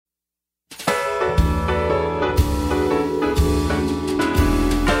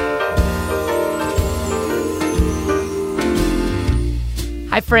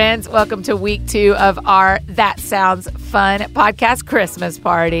friends. Welcome to week 2 of our That Sounds Fun podcast Christmas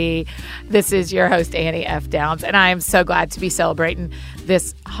party. This is your host, Annie F. Downs, and I am so glad to be celebrating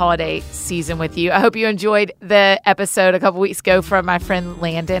this holiday season with you. I hope you enjoyed the episode a couple weeks ago from my friend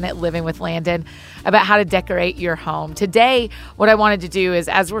Landon at Living with Landon about how to decorate your home. Today, what I wanted to do is,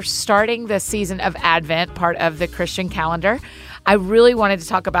 as we're starting the season of Advent, part of the Christian calendar, I really wanted to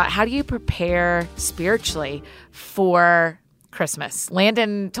talk about how do you prepare spiritually for Christmas.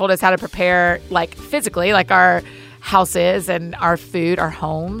 Landon told us how to prepare physically, like our houses and our food, our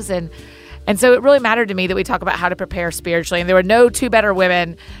homes. And so it really mattered to me that we talk about how to prepare spiritually. And there were no two better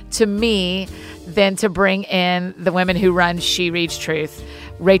women to me than to bring in the women who run She Reads Truth,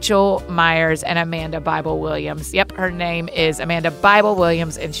 Rachel Myers and Amanda Bible Williams. Yep, her name is Amanda Bible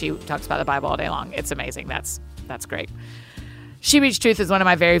Williams, and she talks about the Bible all day long. It's amazing. That's great. She Reads Truth is one of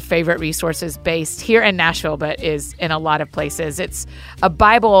my very favorite resources based here in Nashville, but is in a lot of places. It's a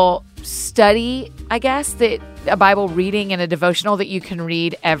Bible study, I guess, a Bible reading and a devotional that you can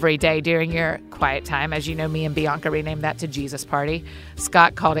read every day during your quiet time. As you know, me and Bianca renamed that to Jesus Party.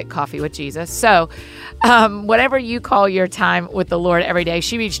 Scott called it Coffee with Jesus. So whatever you call your time with the Lord every day,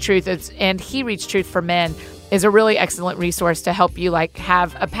 She Reads Truth and He Reads Truth for Men is a really excellent resource to help you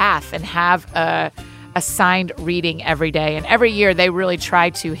have a path and have a assigned reading every day. And every year they really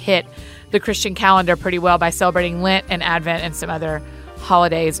try to hit the Christian calendar pretty well by celebrating Lent and Advent and some other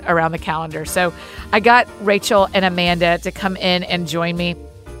holidays around the calendar. So I got Rachel and Amanda to come in and join me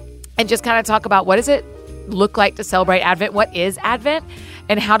and just kind of talk about what does it look like to celebrate Advent? What is Advent?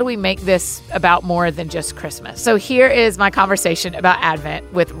 And how do we make this about more than just Christmas? So here is my conversation about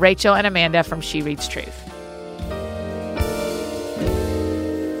Advent with Rachel and Amanda from She Reads Truth.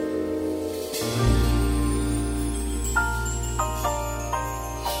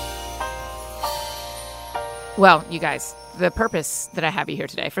 Well, you guys, the purpose that I have you here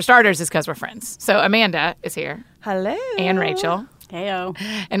today, for starters, is because we're friends. So Amanda is here. Hello. And Rachel. Heyo.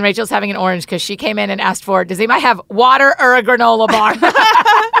 And Rachel's having an orange because she came in and asked for, does anybody have water or a granola bar?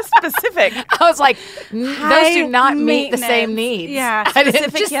 Specific. I was like, those do not meet the same needs. Yeah.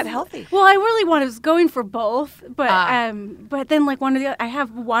 Specific yet healthy. Well, I really was going for both, but then one of the I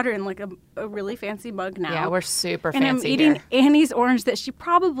have water in a really fancy mug now. Yeah, we're super and fancy I'm eating here. Annie's orange that she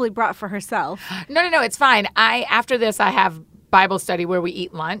probably brought for herself. No, it's fine. After this, I have Bible study where we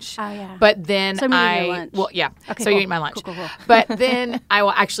eat lunch. Oh, yeah. But then So I'm eating your lunch. Well, yeah. Okay, so cool. you eat my lunch. Cool. But then I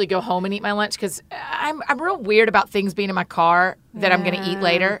will actually go home and eat my lunch because I'm real weird about things being in my car that I'm going to eat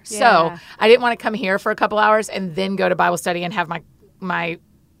later. Yeah. So I didn't want to come here for a couple hours and then go to Bible study and have my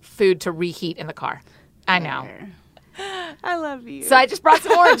food to reheat in the car. I know. I love you. So I just brought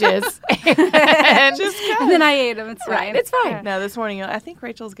some oranges. and then I ate them. It's fine. Right, it's fine. Yeah. No, this morning, I think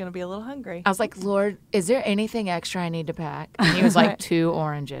Rachel's going to be a little hungry. I was like, Lord, is there anything extra I need to pack? And he was like, 2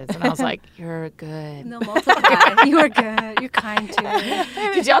 oranges. And I was like, you're good. And they'll multiply. You are good. You're kind to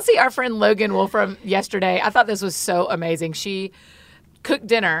me. Did y'all see our friend Logan Wolfram yesterday? I thought this was so amazing. She cooked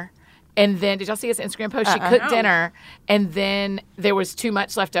dinner. And then, did y'all see his Instagram post? She cooked dinner. And then there was too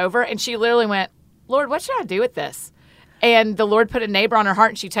much left over. And she literally went, Lord, what should I do with this? And the Lord put a neighbor on her heart,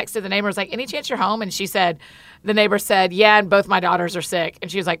 and she texted the neighbor, was like, any chance you're home? And the neighbor said, yeah, and both my daughters are sick. And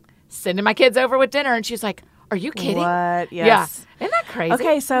she was like, sending my kids over with dinner. And she's like, are you kidding? What? Yes. Yeah. Isn't that crazy?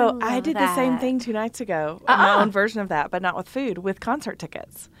 Okay, so I I did the same thing 2 nights ago. My own version of that, but not with food, with concert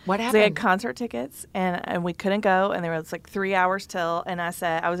tickets. What So happened? they had concert tickets, and we couldn't go, and there was 3 hours till, and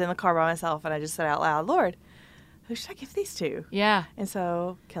I was in the car by myself, and I just said out loud, Lord, who should I give these to? Yeah. And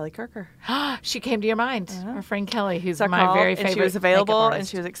so Kelly Kirker. She came to your mind. Our friend Kelly, who's So I my called, very and favorite she was available, makeup and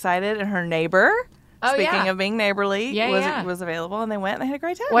artist. she was excited, and her neighbor, speaking of being neighborly, was available, and they went and they had a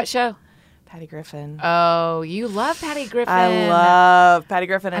great time. What show? Patty Griffin. Oh, you love Patty Griffin. I love Patty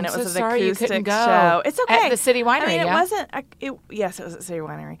Griffin, and I'm it was so an sorry you acoustic couldn't go. show. It's okay. At the City Winery, I mean, it yeah? wasn't. Yes, it was at City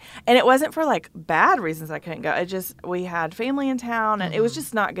Winery, and it wasn't for bad reasons I couldn't go. It just we had family in town, and it was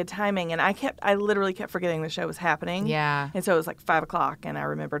just not good timing. And I literally kept forgetting the show was happening. Yeah. And so it was 5 o'clock, and I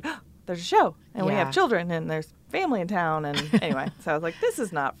remembered there's a show, and we have children, and there's family in town, and anyway, so I was like, this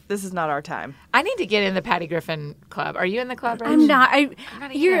is not our time. I need to get in the Patty Griffin club. Are you in the club, Rach? I'm not.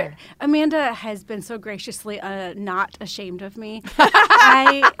 not either. Amanda has been so graciously not ashamed of me.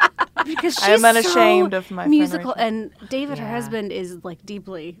 Because she's I am unashamed so of my friend musical, Rachel. and David, her Yeah. husband, is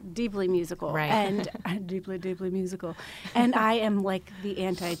deeply, deeply musical, Right. and deeply, deeply musical. And I am the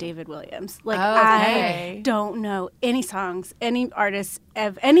anti-David Williams. Okay. I don't know any songs, any artists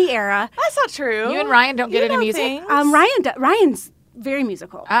of any era. That's not true. You and Ryan don't get You into know music? things. Ryan's very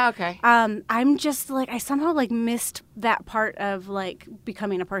musical. Oh, okay. I'm just I somehow missed that part of like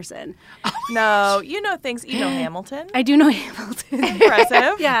becoming a person. No, you know things. You know Hamilton. I do know Hamilton.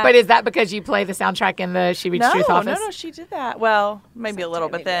 Impressive. Yeah. But is that because you play the soundtrack in the She Reads Truth office? No, she did that. Well, maybe a little,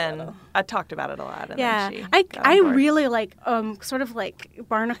 but maybe a then little. I talked about it a lot. And Yeah, then she I got on board. really like sort of like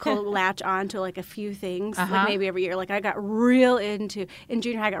barnacle latch on to like a few things like maybe every year. Like I got real into in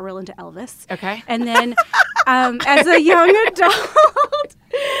junior high. I got real into Elvis. Okay. And then as a young adult,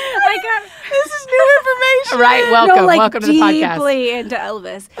 I got This is new information. Right. Welcome. like Welcome to the podcast. deeply into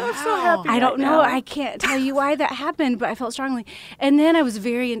Elvis. I'm so happy. I don't right know. now. I can't tell you why that happened, but I felt strongly. And then I was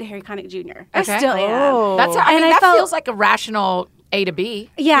very into Harry Connick Jr. I Okay. still am. Oh. That's how, I And mean, I that felt- feels like a rational A to B.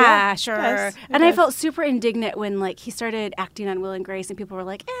 Yeah, Yeah, sure. it does. It And I does. felt super indignant when like he started acting on Will and Grace, and people were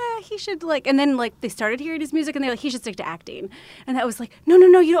like, he should like. And then like they started hearing his music, and they're like, he should stick to acting. And that was like, no,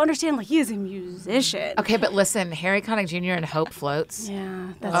 you don't understand. Like he is a musician. Okay, but listen, Harry Connick Jr. and Hope Floats. Yeah,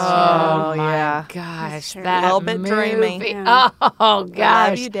 that's Oh, my yeah. gosh. true. That A little bit movie. dreamy. Yeah. Oh, gosh.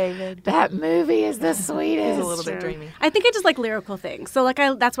 Love you, David. That movie is the sweetest. It's a little bit true. dreamy. I think I just like lyrical things. So like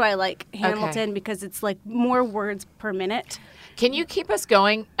that's why I like Hamilton because it's like more words per minute. Can you keep us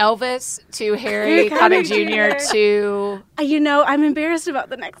going, Elvis to Harry Connick Connick Jr. to... I'm embarrassed about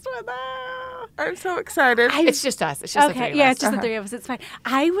the next one though. I'm so excited. It's just us. It's just the three Okay, of yeah, us. it's just the three of us. It's fine.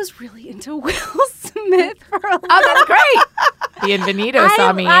 I was really into Will Smith for a long Oh, that's great. Bienvenido,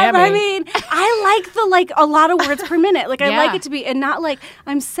 I Miami. mean, I like a lot of words per minute. Like I Yeah. like it to be, and not like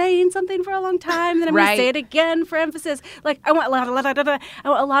I'm saying something for a long time, then I'm Right. going to say it again for emphasis. Like I want I want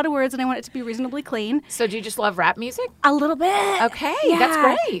a lot of words, and I want it to be reasonably clean. So do you just love rap music? A little bit. Okay, Yeah. that's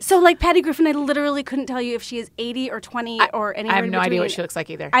great. So like Patty Griffin, I literally couldn't tell you if she is 80 or 20 or anywhere I have in no idea what between. she looks like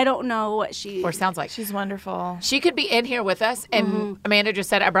either. I don't know what she Or sounds like. She's wonderful. She could be in here with us, and Amanda just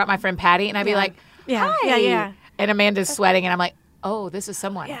said, I brought my friend Patty, and I'd be like, Yeah. hi. Yeah. And Amanda's sweating, and I'm like, oh, this is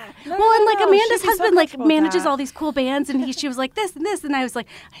someone. Yeah. No, Well, and like no, Amanda's she'd be so husband like comfortable with manages that. all these cool bands, and she was like this and this, and I was like,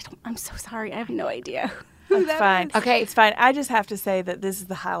 I'm so sorry, I have no idea. It's fine. Okay. It's fine. I just have to say that this is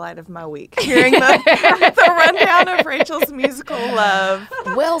the highlight of my week. Hearing the rundown of Rachel's musical love.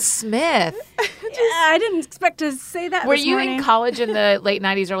 Will Smith. I didn't expect to say that. Were this you morning. in college in the late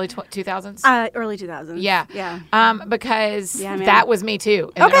 90s, early 2000s? Early 2000s. Yeah. Yeah. Because Yeah, man. that was me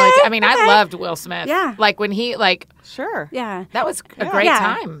too. in the Okay, early I mean, I okay. loved Will Smith. Yeah. Like when he, Sure. Yeah. that was a great Yeah.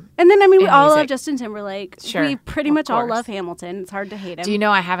 time. And then I mean, we in all music. love Justin Timberlake. Sure, We pretty of much all course. love Hamilton. It's hard to hate him. Do you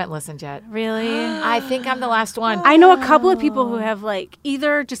know I haven't listened yet? really? I think I'm the last one. I know a couple of people who have like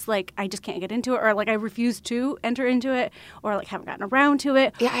either just like I just can't get into it, or like I refuse to enter into it, or like haven't gotten around to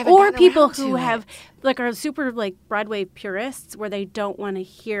it. Yeah, I haven't or gotten people around who to have it. like are super like Broadway purists where they don't want to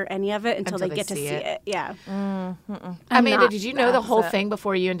hear any of it until they get to see it. Yeah. Amanda, not did you know the whole opposite. thing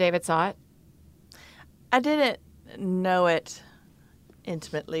before you and David saw it? I didn't know it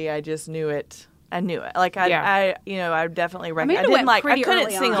intimately. I just knew it. I knew it. Like I definitely recognize. I Amanda didn't went like. I pretty couldn't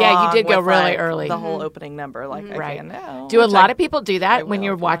early sing on. along. Yeah, you did go with, really like, early. The whole opening number, like I Right. can now. Do a which lot I- of people do I that when will,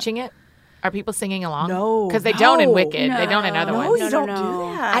 you're but- watching it? Are people singing along? No, Because they don't in no, Wicked. They don't in other no. ones. No, you No, don't no.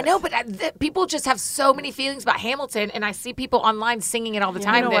 do that. I know, but people just have so many feelings about Hamilton, and I see people online singing it all the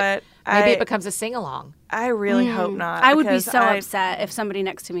time know that what? maybe I- it becomes a sing-along. I really hope not. I would be because so I- upset if somebody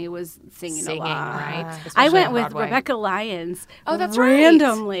next to me was singing Singing, along. right? I Especially went on with Broadway. Rebecca Lyons. Oh, that's right.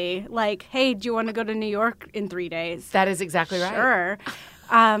 randomly. Like, hey, do you want to go to New York in 3 days? That is exactly right. Sure.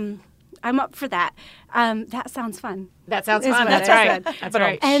 I'm up for that. That sounds fun. That sounds Is fun. what That's I right. said. That's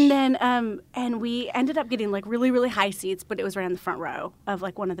right. And then, and we ended up getting like really, really high seats, but it was right in the front row of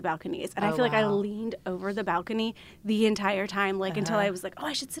like one of the balconies. And I Oh, feel like I wow. leaned over the balcony the entire time, like until I was like, oh,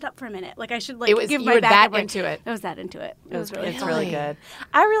 I should sit up for a minute. Like I should like It was- give you my were back that a break. into it. I was that into it. It was really It's fun. really Really?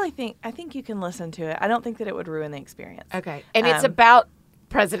 good. I think you can listen to it. I don't think that it would ruin the experience. Okay. And it's Um, about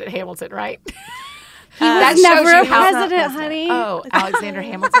President Hamilton, right? He was That shows never you a how- president, honey. Oh, Alexander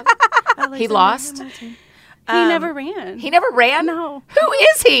Hamilton? He lost? He never ran. He never ran? No. Who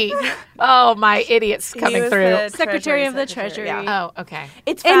is he? Oh, my idiot's coming was through. the Secretary of the Secretary, Treasury. yeah. Oh, okay.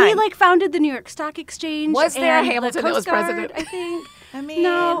 It's And fine. he like founded the New York Stock Exchange. Was there a and the Hamilton that was Coast Guard, president? I think. I mean,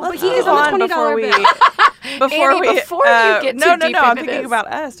 No, but let's he is move on the before $20 we bill. before Annie, we before you get no, too deep I'm into thinking this. about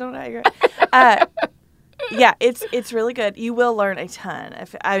us. Don't I? Yeah, it's really good. You will learn a ton.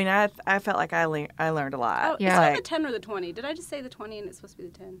 I felt like I learned a lot. Oh, Yeah. Is it Like, the 10 or the 20? Did I just say the 20 and it's supposed to be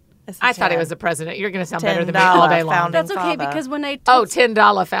the 10? It's I thought he 10. was the president. You're going to sound better than me all day $10 long. founding That's okay father. because when I Oh,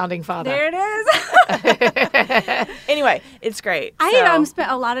 $10 founding father. there it is. Anyway, it's great. I So-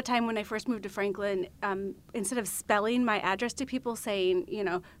 spent a lot of time when I first moved to Franklin, instead of spelling my address to people, saying,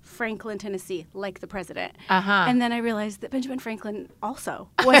 Franklin, Tennessee, like the president. Uh-huh. And then I realized that Benjamin Franklin also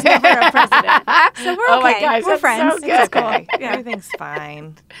was never a president. So we're okay. Oh my gosh, we're that's friends. so good. It's cool. Okay. Yeah. Everything's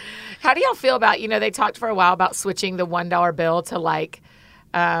fine. How do y'all feel about, they talked for a while about switching the $1 bill to like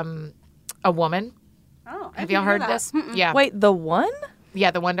a woman. Oh, Have y'all heard this? Yeah. Wait, the one?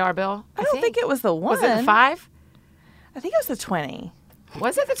 Yeah, the $1 bill. I don't think it was the one. Was it the 5? I think it was the 20.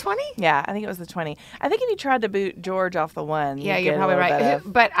 Was it the 20? Yeah, I think it was the 20. I think if you tried to boot George off the one, Yeah, you'd you're get probably a little right. bit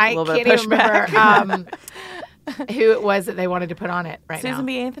of- But I little can't bit of even remember pushback. who it was that they wanted to put on it right now. Susan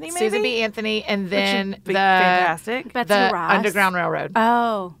B. Anthony, maybe? Susan B. Anthony, and then Be the fantastic. Betsy the Ross. Underground Railroad.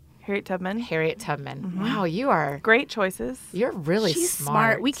 Oh, Harriet Tubman. Harriet Tubman. Wow, Great choices. you're really she's smart.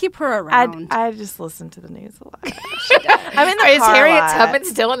 smart. We keep her around. I just listen to the news a lot. I'm in the Is car a Harriet lot. Tubman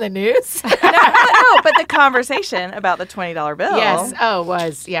still in the news? No, but the conversation about the $20 bill. Yes. Oh,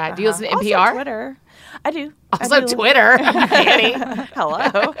 was. Yeah. Do you listen to Also NPR? Twitter. I do. Also I do. Twitter. Annie.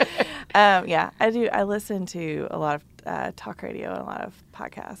 Hello. Yeah, I do. I listen to a lot of talk radio and a lot of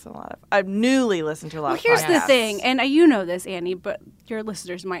podcasts and I've newly listened to a lot Well, of here's podcasts. the thing, and you know this, Annie, but your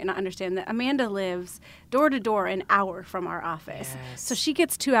listeners might not understand that Amanda lives door to door an hour from our office. Yes. So she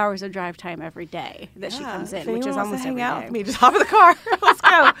gets 2 hours of drive time every day that she comes If in, which anyone is wants almost to hang every out day. with me, just hop in the car. Let's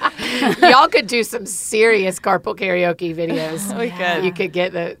go. Y'all could do some serious carpool karaoke videos. We could. You could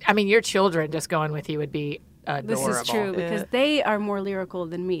get your children just going with you would be adorable. This is true because Yeah. they are more lyrical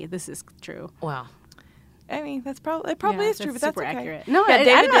than me. This is true. Well, I mean, it probably Yeah, is true, but that's that's super okay. accurate. No, Yeah, I'm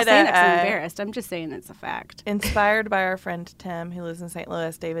David not did saying a, that 'cause I'm embarrassed. I'm just saying it's a fact. Inspired by our friend Tim, who lives in St.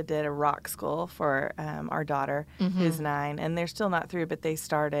 Louis, David did a rock school for our daughter, who's 9, and they're still not through, but they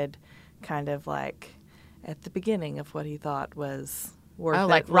started kind of like at the beginning of what he thought was worth it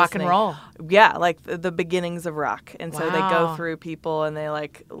like rock and listening. roll. Yeah, like the beginnings of rock. And so they Wow. go through people and they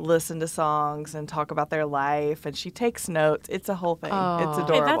like listen to songs and talk about their life, and she takes notes. It's a whole thing. It's Oh. Hey,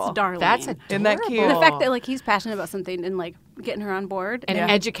 adorable. that's darling. That's adorable. Isn't that cute? The fact that like he's passionate about something and like getting her on board And Yeah.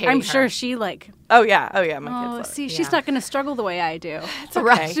 educating I'm her. sure she like Oh yeah, my kids. oh love it. see Yeah. she's not going to struggle the way I do. It's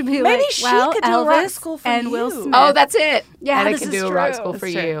okay. She'd be Maybe like, she well, could do Elvis a rock school for and you. Will Smith. Oh, that's it. Yeah, and I this can is do a rock true. school That's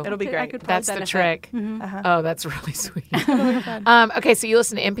for true. you. It'll be I great. could probably That's the benefit. trick. Oh, that's really sweet. Okay, so you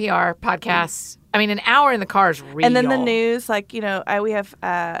listen to NPR podcasts. I mean, an hour in the car is real. And then the news, like we have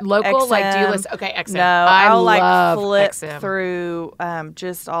Local, like, do you XM. listen? Okay, XM. No, I I'll like love flip XM. through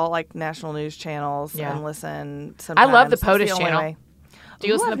just all like national news channels Yeah. and listen. I Sometimes. love the It's POTUS only channel. way. Do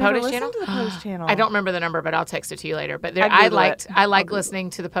you listen Ooh, to the I've never POTUS channel? listened to the POTUS channel. I don't remember the number, but I'll text it to you later. But I'd I Google liked it. I like listening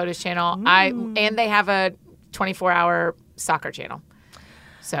to the POTUS channel. And they have a 24-hour soccer channel.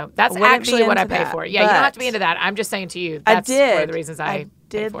 So that's Wouldn't be actually what I into pay that, for. Yeah, you don't have to be but- into that. I'm just saying to you, I that's did. one of the reasons I pay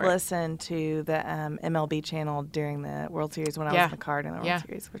did for it. listen to the MLB channel during the World Series when I Yeah. was in the car during the Yeah. World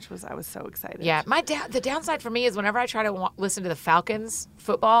Series, which was I was so excited. Yeah, the downside for me is whenever I try to listen to the Falcons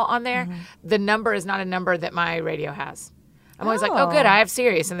football on there, Mm-hmm. the number is not a number that my radio has. I'm always like, oh, Oh. good, I have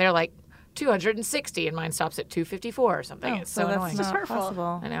Sirius, and they're like 260, and mine stops at 254 or something. It's so that's annoying. not hurtful.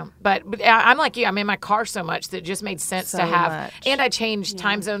 possible. I know, but I'm like you. I'm in my car so much that it just made sense So to have, much. and I changed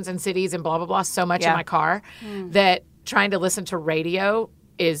time zones and cities and blah blah blah so much in Yeah. my car that trying to listen to radio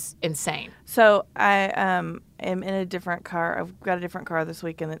is insane. So I am in a different car. I've got a different car this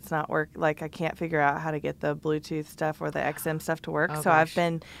week, and it's not work. Like I can't figure out how to get the Bluetooth stuff or the XM stuff to work. Oh, so I've gosh.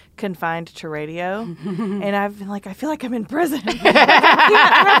 been confined to radio, and I've been like, I feel like I'm in prison.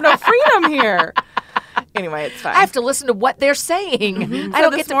 I have no freedom here. Anyway, it's fine. I have to listen to what they're saying. I So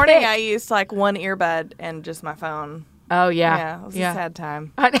don't this get to morning pick. I used like one earbud and just my phone. Oh yeah, Yeah, it was a sad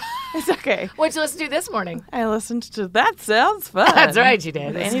time. I know. It's okay. What'd you listen to this morning? I listened to That Sounds Fun. That's right, you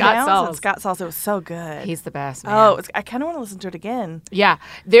did. With It's Annie Scott Downs Sauls. and Scott Sauls. It was so good. He's the best, man. Oh, I kind of want to listen to it again. Yeah,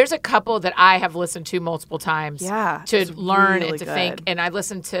 there's a couple that I have listened to multiple times. Yeah, to it's learn really and to good. think. And I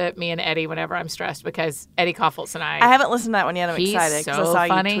listen to me and Eddie whenever I'm stressed because Eddie Koffoltz and I haven't listened to that one yet. I'm he's excited because so I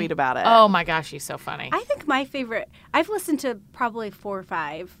saw funny. you tweet about it. Oh my gosh, he's so funny. I think my favorite. I've listened to probably 4 or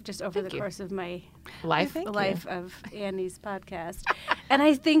 5 just over the you. course of my Life. Thank you. life of Annie's podcast, and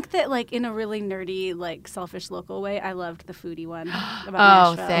I think that like in a really nerdy, like selfish local way, I loved the foodie one about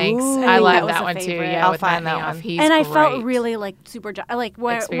Oh, Nashville. thanks. Ooh. I I think love that was that a one too. favorite. Yeah, I'll with find Matt that Neoff. one. He's And I great. felt really like super like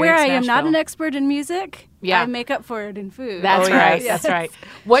where Experience I am not Nashville. an expert in music. Yeah. I make up for it in food. That's Oh, right. yes. That's right.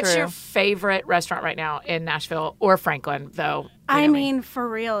 What's True. your favorite restaurant right now in Nashville or Franklin, though? I mean, for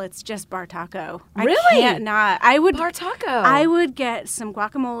real, it's just Bar Taco. Really? I can't not. I would Bar Taco. I would get some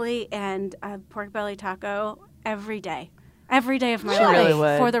guacamole and a pork belly taco every day. every day of my She life really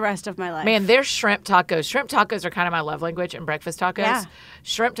would. for the rest of my life. Man, there's shrimp tacos. Shrimp tacos are kind of my love language, and breakfast tacos. Yeah.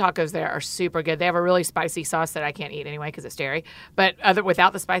 Shrimp tacos there are super good. They have a really spicy sauce that I can't eat anyway because it's dairy. But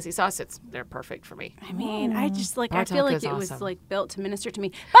without the spicy sauce, they're perfect for me. I mean, I just like Bar I feel like taco's it was awesome. like built to minister to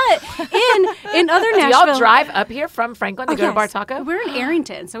me. But in other Do Nashville, y'all drive up here from Franklin to go to Bar yes. Taco? We're in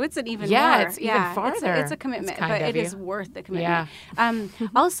Arrington, so it's an even Yeah, more. it's even farther. It's a commitment, That's kind but of it you. is worth the commitment.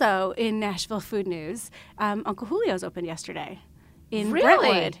 Also, in Nashville food news, Uncle Julio's opened yesterday in Really?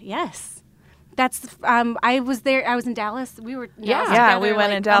 Brentwood. Yes. That's I was there. I was in Dallas. We were in Dallas Yeah, together, we went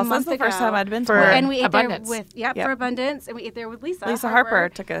like, in Dallas. a That's month the first ago. time I'd been to For- one. And we ate Abundance. there with Yep. for Abundance, and we ate there with Lisa. Lisa Harper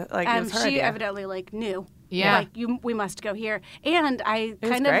took it was her she idea. evidently knew. Yeah. Like we must go here. And I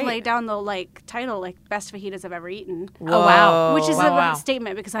was kind of great. laid down the title best fajitas I've ever eaten. Oh, wow. Which is Wow, a wow.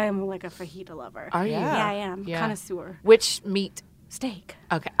 statement because I am like a fajita lover. Are you? Yeah. Yeah, I am. Yeah. Connoisseur. Which meat? Steak.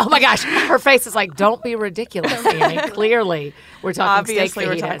 Okay. Oh my gosh, her face is like, don't be ridiculous, Amy. Clearly, we're talking Obviously,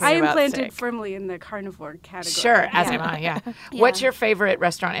 we're steak fajitas. talking I am about planted steak. firmly in the carnivore category. Sure, as Yeah. am I. Yeah. What's your favorite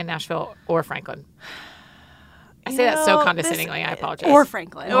restaurant in Nashville or Franklin? I say that so know, condescendingly. I apologize. Or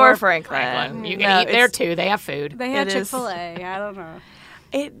Franklin. Or Franklin. Franklin. You can No, eat there it's- too. They have food. They had It is- Chick-fil-A. I don't know.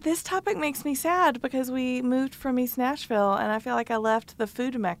 This topic makes me sad because we moved from East Nashville, and I feel like I left the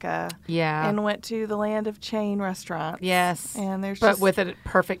food mecca Yeah. and went to the land of chain restaurants. Yes. And there's but just, with a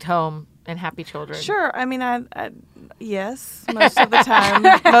perfect home and happy children. Sure. I mean, I yes, most of the time.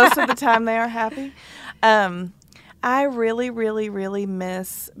 Most of the time they are happy. I really, really, really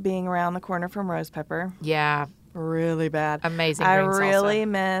miss being around the corner from Rose Pepper. Yeah. Really bad. Amazing I green salsa. really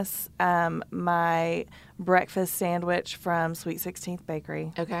miss my breakfast sandwich from Sweet 16th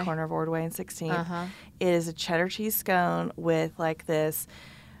Bakery, Okay. the corner of Ordway and 16th. Uh-huh. It is a cheddar cheese scone with like this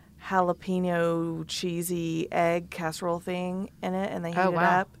jalapeno cheesy egg casserole thing in it, and they heat Oh, it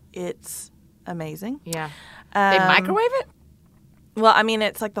wow. up. It's amazing. Yeah. They microwave it? Well, I mean,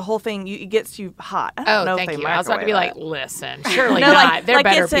 it's like the whole thing. It gets you hot. I Oh, don't know thank if they you. I was about to be like, microwave it. listen, surely No, not. They're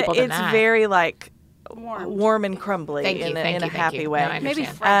better it's people than it's that. very like Warm. warm and crumbly Thank you, in thank a you, thank happy you. way. No, I Maybe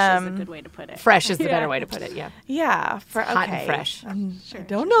understand. fresh is a good way to put it. Fresh is the better Yeah. way to put it, yeah. Yeah, Hot and fresh. I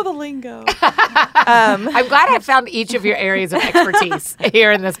don't know the lingo. I'm glad I found each of your areas of expertise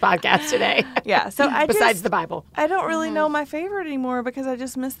here in this podcast today. Yeah, so I Besides just, the Bible. I don't really know my favorite anymore because I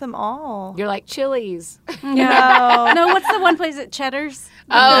just miss them all. You're like Chili's. Yeah. No, what's the one place at Cheddar's?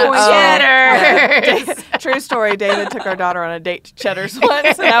 Oh, Cheddar. True story. David took our daughter on a date to Cheddar's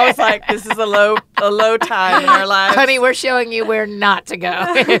once, and I was like, "This is a low time in our lives." Honey, we're showing you where not to go.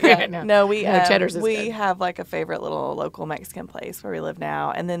 No, we Cheddar's is we good. have like a favorite little local Mexican place where we live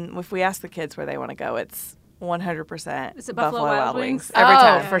now, and then if we ask the kids where they want to go, it's 100% Is it Buffalo Wild Wings Oh, every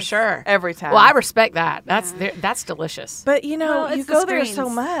time. for sure. Every time. Well, I respect that. That's delicious. But you know, Well, you it's the go there so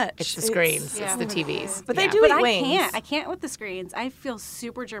screens. much. It's the screens. yeah. It's the TVs. But they Yeah. do But eat I wings. can't with the screens. I feel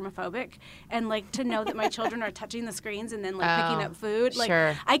super germophobic, and like to know that my children are touching the screens and then like picking Oh, up food. Like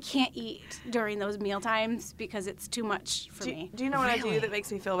sure. I can't eat during those meal times because it's too much for me. Do you know what I do that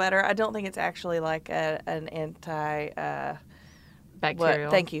makes me feel better? I don't think it's actually like an anti. Bacterial.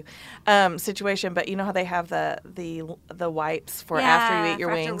 Thank you. Situation, but you know how they have the wipes for Yeah, after you eat your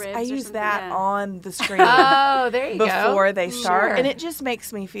for after wings. ribs I or use something, that yeah. on the screen Oh, there you go. before they start, Sure. and it just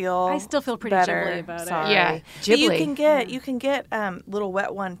makes me feel. I still feel pretty better. Ghibli about it. Sorry. Yeah, But you Ghibli. can get little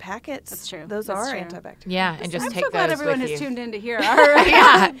wet one packets. That's true. Those That's are true. antibacterial. Yeah, and just I'm take so glad those everyone with has you. tuned in to hear our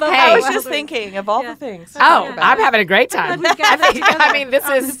Yeah. Buffalo Hey. I was Wild just Wings. thinking of all Yeah. the things. Oh, Yeah. I'm having a great time. We've gathered I mean, this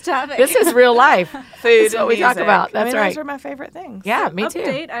together on is this topic. this is real life. Food This is and what we talk music. about. That's I mean, right. Those are my favorite things. Yeah, me too.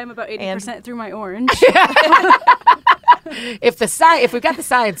 Update, I'm about 80% through my orange. If we've got the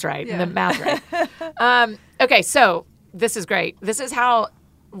science right and the Yeah. math right. Okay, so this is great. This is how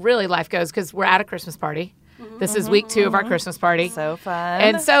really life goes because we're at a Christmas party. This is week 2 of our Christmas party. So fun.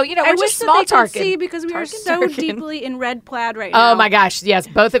 And so, you know, I we're wish just that small they could talking. see because we are Tarkin, so Tarkin. deeply in red plaid right now. Oh my gosh, yes,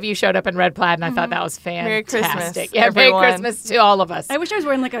 both of you showed up in red plaid and I thought that was fantastic. Merry Christmas, Yeah, everyone. Merry Christmas to all of us. I wish I was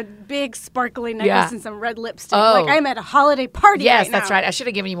wearing like a big sparkly necklace Yeah. and some red lipstick. Oh. Like I'm at a holiday party. Yes, right that's now. right. I should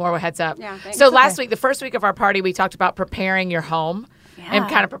have given you more of a heads up. Yeah, thanks. So It's last okay. week, the first week of our party, we talked about preparing your home and Yeah.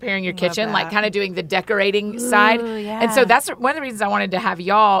 kind of preparing your kitchen, like that. kind of doing the decorating side. And so yeah. that's one of the reasons I wanted to have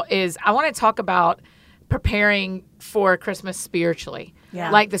y'all is I want to talk about preparing for Christmas spiritually.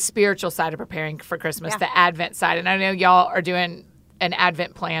 Yeah. Like the spiritual side of preparing for Christmas, Yeah. the Advent side. And I know y'all are doing an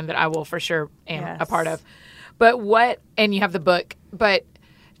Advent plan that I will for sure am a Yes. part of. But and you have the book, but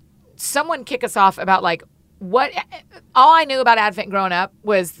someone kick us off about like what all I knew about Advent growing up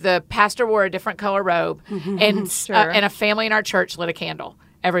was the pastor wore a different color robe and Sure. and a family in our church lit a candle.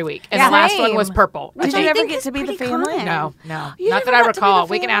 every week. And Yeah. the last one Same. was purple. Did I you ever think get is to be the pretty family? common. No. You Not never that I got to be recall.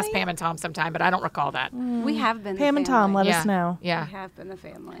 the We can ask family? Pam and Tom sometime, but I don't recall that. We have been Pam the and Tom, let family. us know. Yeah. We have been the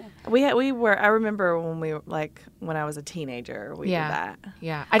family. We were. I remember when we were when I was a teenager, we Yeah. did that.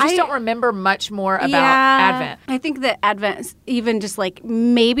 Yeah. I just don't remember much more about Yeah, Advent. I think that Advent, even just like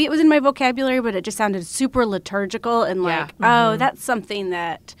maybe it was in my vocabulary, but it just sounded super liturgical and Yeah. like, oh, that's something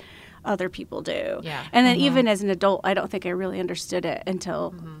that other people do. Yeah. And then even as an adult, I don't think I really understood it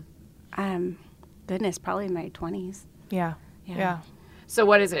until, goodness, probably in my 20s. Yeah. Yeah. Yeah. So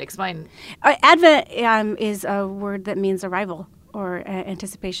what is it? Explain. Advent is a word that means arrival or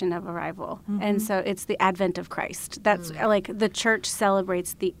anticipation of arrival. And so it's the advent of Christ. That's like the church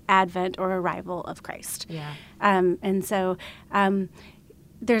celebrates the advent or arrival of Christ. Yeah. And so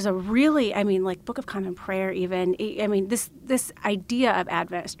there's a really, I mean, like Book of Common Prayer even, I mean, this idea of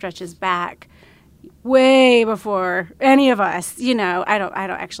Advent stretches back way before any of us, I don't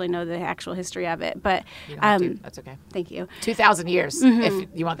actually know the actual history of it, but You don't have to. That's okay. thank you. 2,000 years if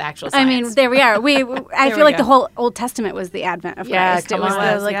you want the actual science. I mean, there we are. I feel like the whole Old Testament was the advent of Yeah, Christ. It come was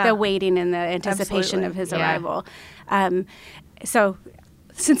on. the waiting and the anticipation Absolutely. of his Yeah. arrival. So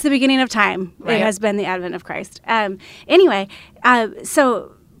since the beginning of time, Right. it has been the advent of Christ. Anyway,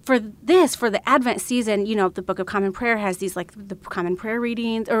 so for the Advent season, the Book of Common Prayer has these like the Common Prayer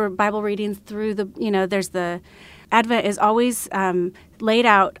readings or Bible readings through there's the Advent is always laid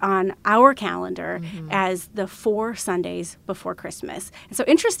out on our calendar as the 4 Sundays before Christmas. And so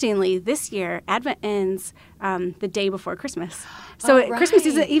interestingly, this year, Advent ends the day before Christmas. So Christmas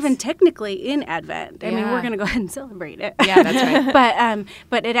isn't even technically in Advent. I mean, Yeah. we're going to go ahead and celebrate it. Yeah, that's right.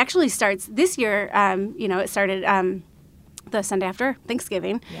 But it actually starts this year. It started the Sunday after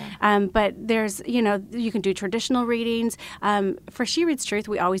Thanksgiving. Yeah. But there's, you can do traditional readings. For She Reads Truth,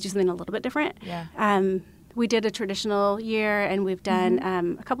 we always do something a little bit different. Yeah. We did a traditional year, and we've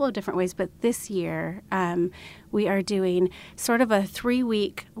done a couple of different ways. But this year, we are doing sort of a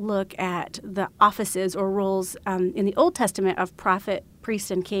 3-week look at the offices or roles in the Old Testament of prophet,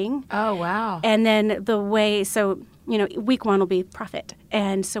 priest, and king. Oh, wow. And then week 1 will be prophet.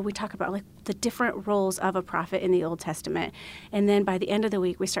 And so we talk about like the different roles of a prophet in the Old Testament. And then by the end of the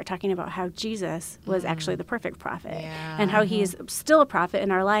week, we start talking about how Jesus was actually the perfect prophet Yeah. and how he is still a prophet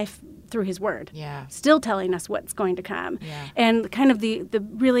in our life through his word. Yeah. Still telling us what's going to come. Yeah. And kind of the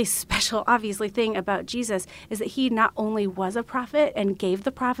really special, obviously, thing about Jesus is that he not only was a prophet and gave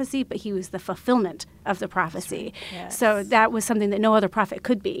the prophecy, but he was the fulfillment of the prophecy. Yes. So that was something that no other prophet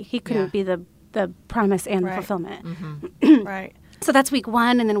could be. He couldn't be the promise and the Right. fulfillment. Right. So that's week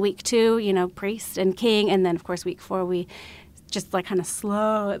 1, and then week 2, priest and king, and then of course week 4 we just like kind of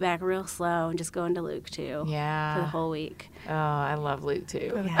slow it back real slow and just go into Luke 2 Yeah. for the whole week. Oh, I love Luke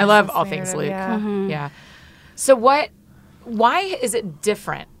too. Yeah, I love it's all things Luke. narrative, Yeah. So why is it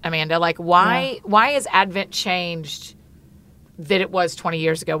different, Amanda? Like why has Advent changed than it was 20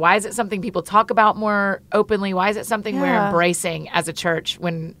 years ago? Why is it something people talk about more openly? Why is it something we're Yeah. embracing as a church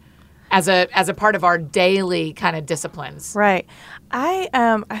as a part of our daily kind of disciplines? Right. I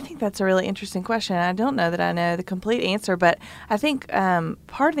think that's a really interesting question. I don't know that I know the complete answer, but I think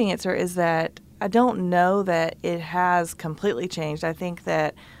part of the answer is that I don't know that it has completely changed. I think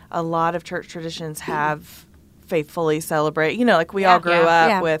that a lot of church traditions have faithfully celebrate. Like we all grew up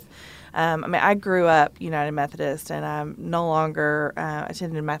Yeah. with. I grew up United Methodist, and I'm no longer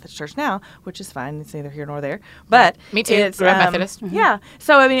attending a Methodist church now, which is fine. It's neither here nor there. But Me too. It's, Grew up Methodist. Yeah.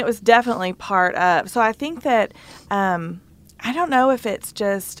 So it was definitely part of. So I think that I don't know if it's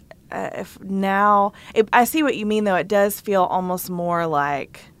just if now. I see what you mean, though. It does feel almost more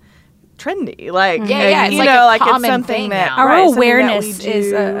like trendy, like Yeah, it's you like know, a like it's common something thing that now. Our right, something that awareness we is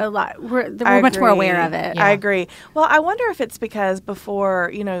do. a lot. We're I much more agree. aware of it. Yeah. I agree. Well, I wonder if it's because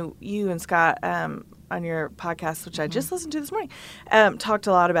before, you and Scott on your podcast, which I just listened to this morning, talked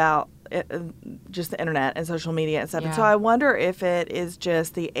a lot about just the internet and social media and stuff. And so Yeah. I wonder if it is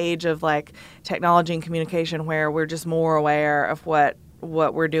just the age of like technology and communication where we're just more aware of what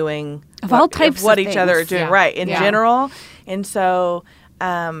we're doing, Of all types what of each other are things. doing, Yeah. right, in Yeah. general. And so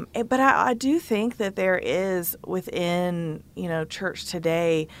but I do think that there is within, church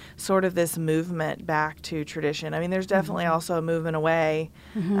today sort of this movement back to tradition. I mean, there's definitely also a movement away,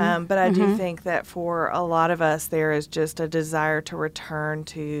 but I do think that for a lot of us, there is just a desire to return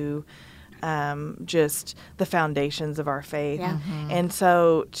to just the foundations of our faith. Yeah. And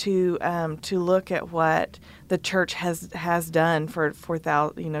so to look at what the church has done for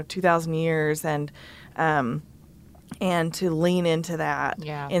 2,000 years and to lean into that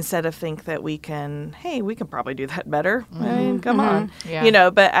instead of think that we can probably do that better. I mean, come on. Yeah.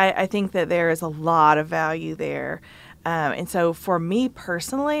 But I think that there is a lot of value there. And so for me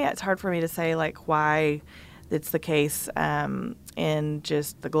personally, it's hard for me to say like why it's the case in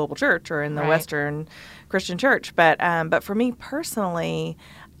just the global church or in the Western Christian church. But for me personally,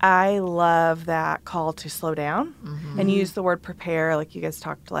 I love that call to slow down and use the word prepare, like you guys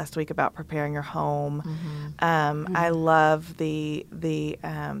talked last week about preparing your home. I love the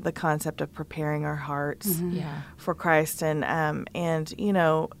concept of preparing our hearts for Christ, and you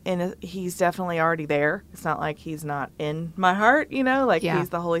know, and He's definitely already there. It's not like He's not in my heart, you know, like He's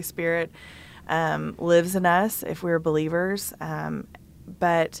the Holy Spirit lives in us if we're believers.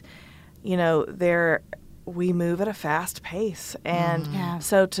 But you know, we move at a fast pace, and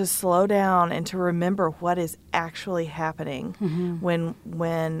so to slow down and to remember what is actually happening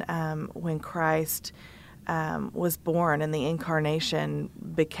when Christ was born and the incarnation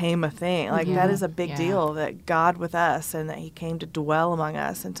became a thing, like that is a big deal, that God with us and that He came to dwell among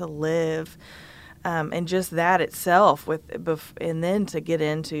us and to live, and just that itself and then to get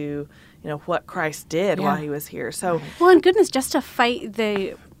into, you know, what Christ did while He was here. So well, and goodness, just to fight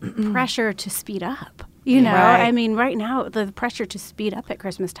the pressure to speed up. You know, I mean, right now, the pressure to speed up at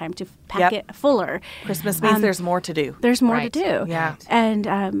Christmas time, to pack it fuller. Christmas means there's more to do. There's more to do. Yeah.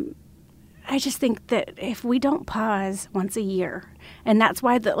 And I just think that if we don't pause once a year, and that's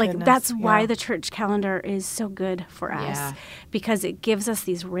why why the church calendar is so good for us, because it gives us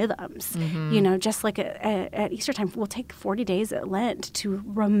these rhythms. You know, just like at Easter time, we'll take 40 days at Lent to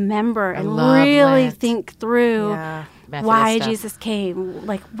remember and really Lent. think through why stuff. Jesus came,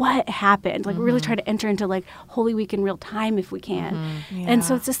 like what happened, like really try to enter into like Holy Week in real time if we can. And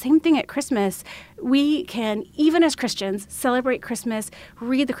so it's the same thing at Christmas. We can, even as Christians, celebrate Christmas,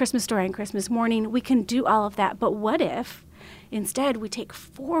 read the Christmas story on Christmas morning. We can do all of that. But what if instead we take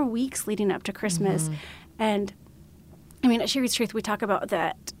 4 weeks leading up to Christmas? And I mean, at She Reads Truth, we talk about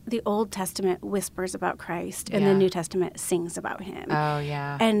that the Old Testament whispers about Christ and the New Testament sings about Him. Oh,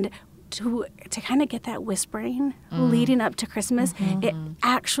 yeah. And to kind of get that whispering leading up to Christmas, it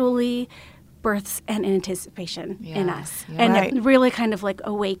actually births an anticipation in us. And it really kind of like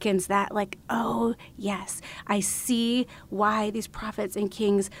awakens that, like, oh, yes, I see why these prophets and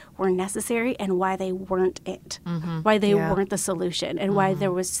kings were necessary and why they weren't it, why they weren't the solution, and why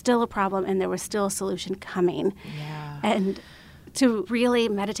there was still a problem and there was still a solution coming. And to really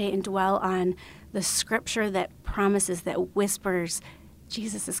meditate and dwell on the scripture that promises, that whispers,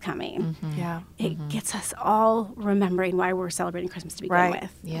 Jesus is coming. It gets us all remembering why we're celebrating Christmas to begin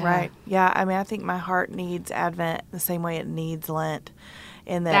with. Yeah, I mean, I think my heart needs Advent the same way it needs Lent.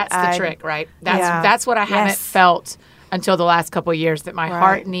 In that that's the trick, right? That's what I haven't felt until the last couple of years, that my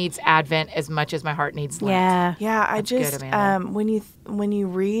heart needs Advent as much as my heart needs Lent. I just when you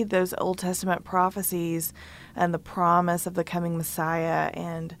read those Old Testament prophecies and the promise of the coming Messiah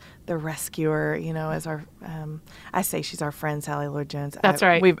and the rescuer, you know, as our I say she's our friend Sally Lloyd Jones. That's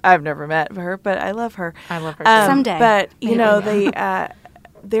right. I've never met her, but I love her. I love her too. Someday. But you know,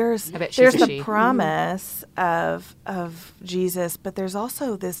 there's the she. promise of Jesus, but there's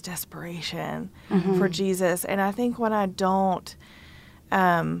also this desperation for Jesus. And I think when I don't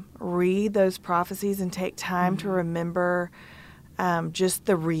read those prophecies and take time to remember just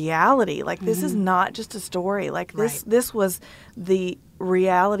the reality, like this is not just a story, like this was the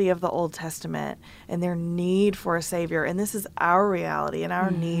reality of the Old Testament and their need for a Savior, and this is our reality and our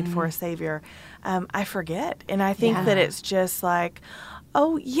need for a Savior, I forget. And I think that it's just like,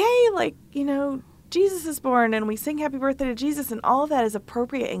 oh, yay, like, you know, Jesus is born and we sing happy birthday to Jesus, and all of that is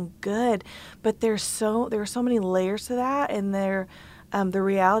appropriate and good, but there are so many layers to that, and the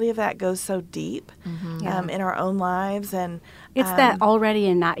reality of that goes so deep in our own lives. And it's that already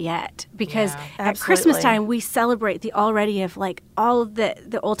and not yet, because at Christmas time we celebrate the already of like all that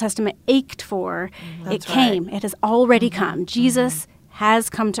the Old Testament ached for. It came. It has already come. Jesus has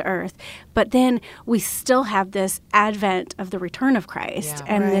come to earth, but then we still have this advent of the return of Christ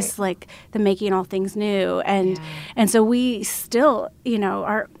and this like the making all things new, and so we still, you know,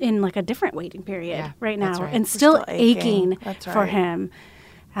 are in like a different waiting period right now, and still aching for Him,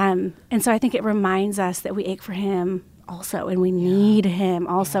 and so I think it reminds us that we ache for Him also, and we need Him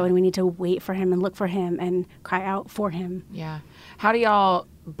also, and we need to wait for Him and look for Him and cry out for Him. How do y'all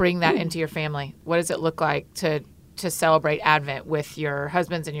bring that into your family? What does it look like to celebrate Advent with your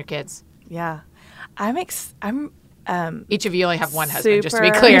husbands and your kids? I'm each of you only have one husband, just to be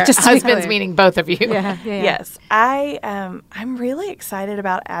clear. Husbands meaning both of you. Yes, I'm really excited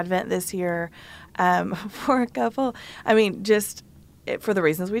about Advent this year for a couple. I mean, just for the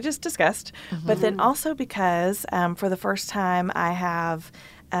reasons we just discussed, but then also because for the first time I have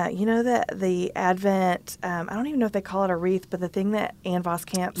you know the Advent, I don't even know if they call it a wreath, but the thing that Ann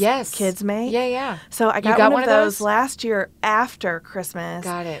Voskamp's kids make. Yeah. So I got one of those last year after Christmas.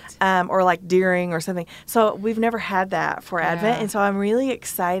 Got it. Or like during or something. So we've never had that for Advent. And so I'm really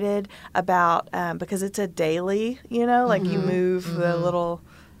excited about, because it's a daily, you know, like you move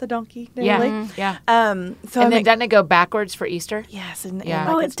the donkey daily. Yeah. So and then doesn't it go backwards for Easter? Yes, and it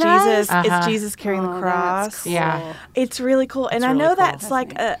it's does? Jesus. It's Jesus carrying the cross. Cool. Yeah, it's really cool, and I really know cool. that's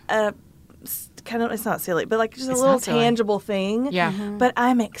like a kind of, it's not silly, but like just a little tangible thing. Yeah. But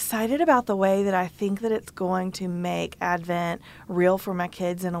I'm excited about the way that I think that it's going to make Advent real for my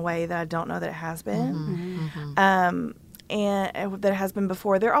kids in a way that I don't know that it has been. And that has been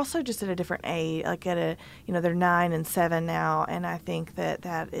before. They're also just at a different age, like they're 9 and 7 now, and I think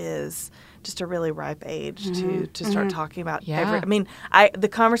that is just a really ripe age to start talking about the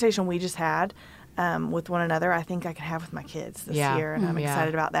conversation we just had with one another, I think I can have with my kids this year, and I'm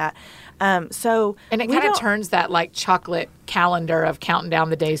excited about that. And it kind of turns that like chocolate calendar of counting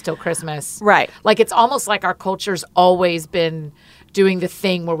down the days till Christmas. Right. Like it's almost like our culture's always been doing the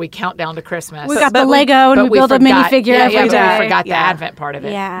thing where we count down to Christmas. We got the Lego and we build a minifigure every day. We forgot the Advent part of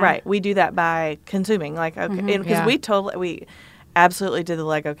it. Yeah. Right. We do that by consuming, like, okay, because we absolutely did the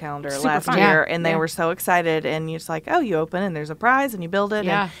Lego calendar last year, and they were so excited, and you're just like, oh, you open and there's a prize and you build it.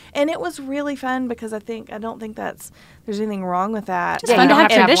 And it was really fun because I don't think there's anything wrong with that. Just fun to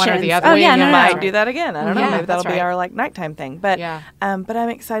have traditions. One or the other. Oh, yeah, we might do that again. I don't know. Maybe that'll be our like nighttime thing. But but I'm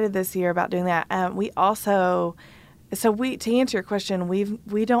excited this year about doing that. We also. So to answer your question,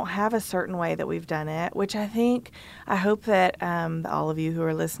 we don't have a certain way that we've done it, which I hope that all of you who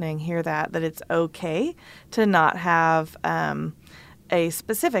are listening hear that it's okay to not have a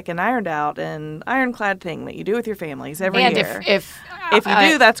specific and ironed out and ironclad thing that you do with your families every year. And if you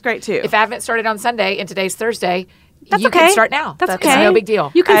do, that's great too. If Advent started on Sunday and today's Thursday, that's you okay. can start now. That's okay. It's no big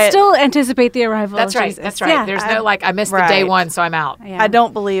deal. You can still anticipate the arrival of Jesus. That's right. Yeah. There's no like I missed the day one, so I'm out. I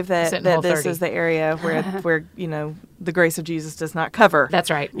don't believe that this is the area where the grace of Jesus does not cover. That's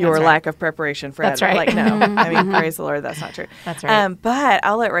right. Your lack of preparation for Advent. Right. Like no, I mean praise the Lord, that's not true. That's right. But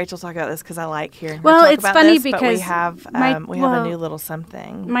I'll let Rachel talk about this because I like hearing her talk about funny this, because we have a new little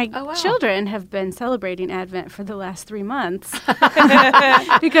something. My children have been celebrating Advent for the last 3 months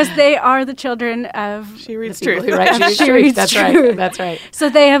because they are the children of She Reads Truth. She Reads That's Truth. right. That's right. So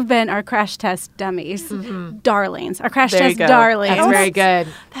they have been our crash test dummies, darlings. Our crash test darlings. That's very good.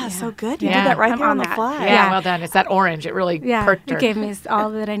 That's so good. You did that right there on the fly. Yeah, well done. It's that orange. It really perked her. It gave me all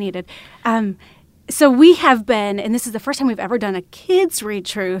that I needed. So we have been, and this is the first time we've ever done a Kids Read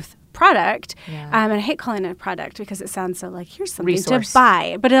Truth product. And I hate calling it a product because it sounds so like here's something to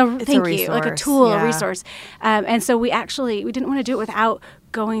buy, but like a tool, a resource. And so we didn't want to do it without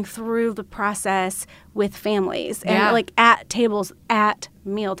going through the process with families and like at tables at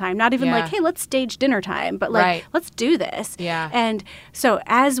mealtime, not even like, hey, let's stage dinner time, but like, let's do this. And so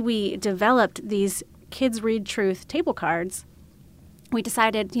as we developed these Kids Read Truth table cards, we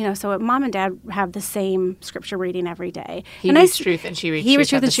decided, so Mom and Dad have the same scripture reading every day. He reads truth and she reads truth. He reads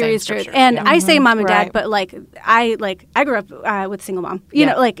truth and she reads truth. And I say Mom and Dad, but I grew up with a single mom. You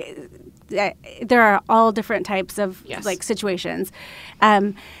know, there are all different types of situations.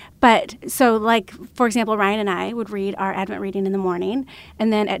 But so for example, Ryan and I would read our Advent reading in the morning,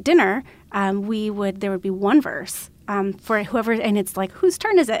 and then at dinner, there would be one verse. For whoever, and it's like, whose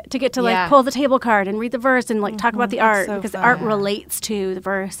turn is it to get to pull the table card and read the verse and talk about the art because the art relates to the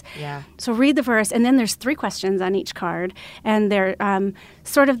verse. So read the verse, and then there's 3 questions on each card, and they're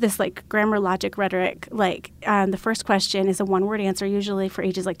sort of this grammar, logic, rhetoric. The first question is a 1-word answer, usually for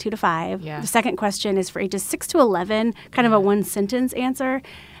ages 2 to 5. The second question is for ages 6 to 11, kind of a 1-sentence answer,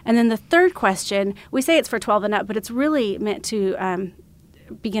 and then the third question, we say it's for 12 and up, but it's really meant to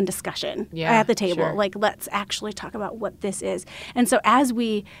begin discussion at the table. Let's actually talk about what this is. And so as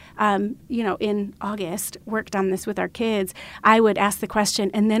we, in August, worked on this with our kids, I would ask the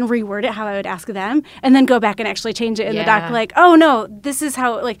question and then reword it how I would ask them, and then go back and actually change it in the doc. Oh no, this is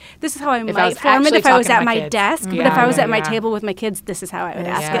how I might form it if I was at my desk. But if I was at my table with my kids, this is how I would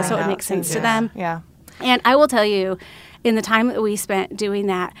ask it, so it makes sense to them. And I will tell you, in the time that we spent doing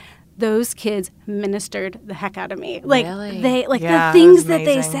that, those kids ministered the heck out of me. The things that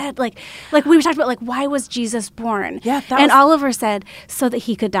they said, like we were talking about, why was Jesus born? And Oliver said, so that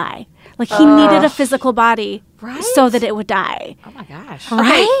he could die. He needed a physical body so that it would die. Oh my gosh.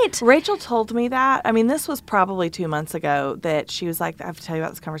 Right? Okay. Rachel told me that. I mean, this was probably 2 months ago that she was like, I have to tell you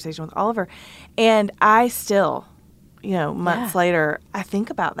about this conversation with Oliver. And I still months later, I think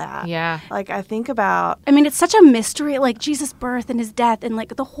about that. Yeah. Like, I think about, I mean, it's such a mystery, like Jesus' birth and his death, and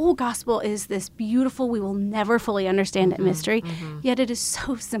like the whole gospel is this beautiful, we will never fully understand it mystery. Yet it is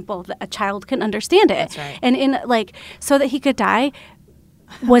so simple that a child can understand it. That's right. And in like, so that he could die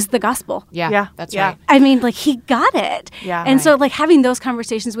was the gospel. Yeah. That's right. I mean, like he got it. Yeah. And so like having those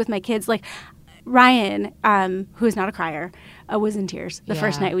conversations with my kids, like Ryan, who is not a crier, was in tears the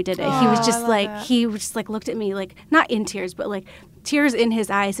first night we did it. He was just like, looked at me like, not in tears, but like tears in his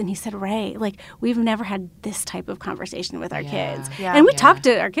eyes. And he said, Ray, like, we've never had this type of conversation with our kids. Yeah. And we talk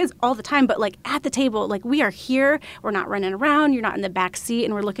to our kids all the time, but like at the table, like we are here, we're not running around, you're not in the back seat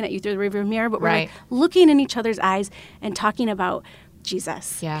and we're looking at you through the rearview mirror, but we're like looking in each other's eyes and talking about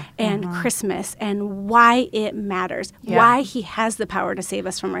Jesus and Christmas and why it matters, why he has the power to save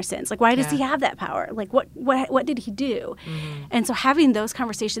us from our sins. Like, why does he have that power? Like, what did he do? And so having those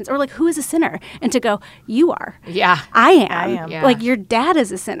conversations, or like, who is a sinner? And to go, you are. Yeah. I am. I am. Yeah. Like, your dad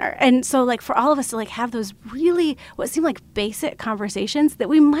is a sinner. And so like for all of us to like have those really what seem like basic conversations that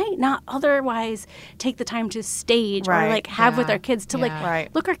we might not otherwise take the time to stage or like have with our kids to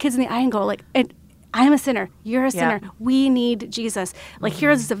like look our kids in the eye and go like, I am a sinner. You're a sinner. We need Jesus. Like,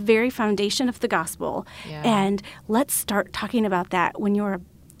 here is the very foundation of the gospel. And let's start talking about that when you're a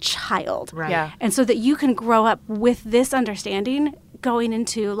child. Right. Yeah. And so that you can grow up with this understanding going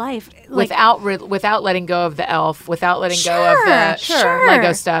into life. Like, without letting go of the elf, without letting go of the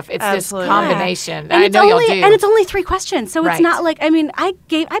Lego stuff. It's Absolutely. this combination. And I know y'all do. And it's only 3 questions. So it's Right. not like, I mean, I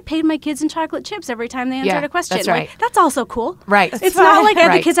paid my kids in chocolate chips every time they answered a question. that's right. Like, that's also cool. Right. It's not like the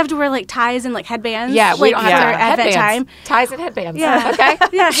Right. kids have to wear like ties and like headbands. Yeah, we like, don't have for to have Advent headbands. time. Ties and headbands. Yeah. Okay.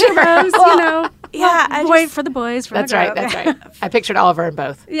 Yeah, heroes, you know. Yeah, I boy just- for the boys. For That's the right. girls. That's right. I pictured Oliver in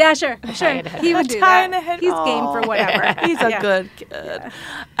both. Yeah, sure. and a He would do tie that. and a head- He's game for Aw. whatever. He's a good kid.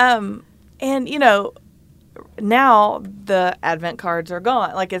 And now the Advent cards are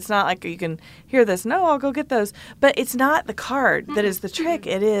gone. Like, it's not like you can hear this. No, I'll go get those. But it's not the card that is the trick.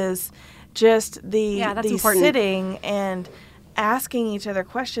 It is just the that's the important. sitting and asking each other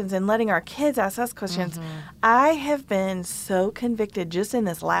questions and letting our kids ask us questions. I have been so convicted just in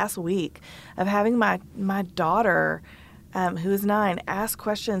this last week of having my daughter, who is 9, ask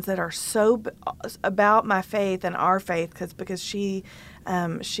questions that are so about my faith and our faith, because she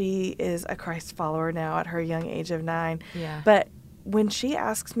is a Christ follower now at her young age of 9. Yeah. But when she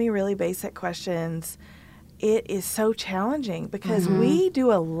asks me really basic questions, it is so challenging because we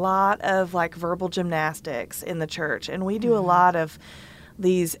do a lot of like verbal gymnastics in the church, and we do a lot of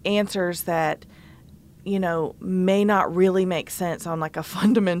these answers that may not really make sense on like a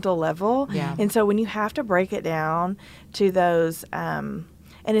fundamental level. Yeah. And so when you have to break it down to those, and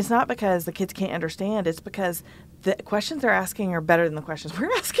it's not because the kids can't understand, it's because the questions they're asking are better than the questions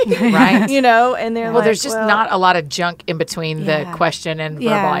we're asking. Right. And they're like, There's just not a lot of junk in between the question and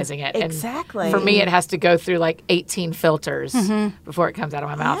verbalizing it. And Exactly. for me, it has to go through like 18 filters before it comes out of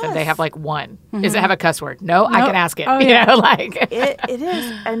my mouth, and they have like one. Does it have a cuss word? No, I can ask it. Oh, It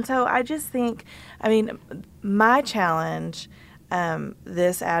is. And so I just think, my challenge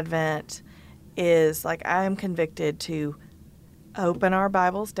this Advent is like, I am convicted to open our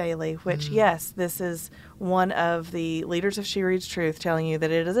Bibles daily, which, yes, this is one of the leaders of She Reads Truth telling you that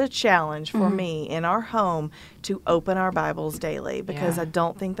it is a challenge for me in our home to open our Bibles daily, because I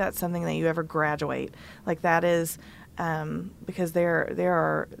don't think that's something that you ever graduate. Like, that is because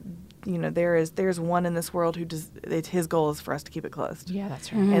there's one in this world who does, his goal is for us to keep it closed. Yeah,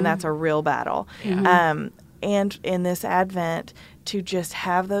 that's right. And that's a real battle. Yeah. And in this Advent, to just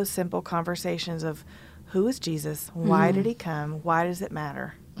have those simple conversations of, who is Jesus? Why did he come? Why does it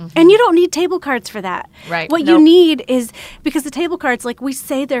matter? And you don't need table cards for that. Right. What you need is, because the table cards, like we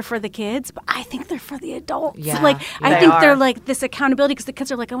say they're for the kids, but I think they're for the adults. Yeah. Like, I They think they're are. like this accountability, because the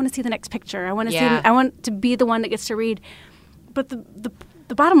kids are like, I want to see the next picture. I want to Yeah. see, I want to be the one that gets to read. But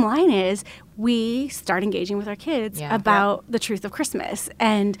the bottom line is, we start engaging with our kids about the truth of Christmas.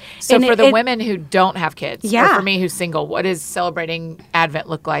 And So and for it- the it- women who don't have kids, or Yeah. for me who's single, what does celebrating Advent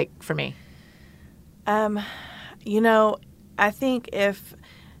look like for me? I think if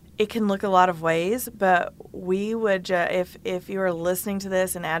it can look a lot of ways, but we would, if you are listening to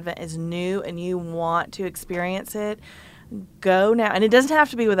this and Advent is new and you want to experience it, go now. And it doesn't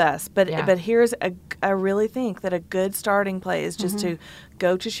have to be with us, but here's I really think that a good starting place is just to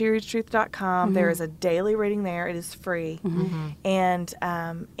go to shereadstruth.com. There is a daily reading there. It is free. And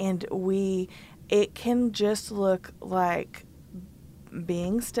it can just look like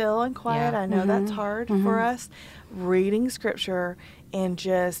being still and quiet. I know that's hard for us. Reading scripture and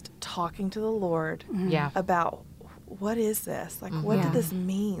just talking to the Lord Yeah. about, what is this? Like, what did this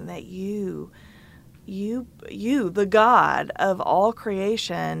mean that you you, the God of all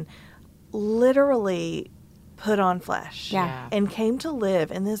creation, literally put on flesh Yeah. and came to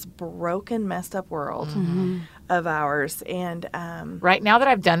live in this broken, messed up world of ours. And Right now that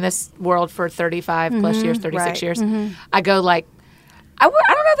I've done this world for 35 plus years, 36 Right. years, I go like, I don't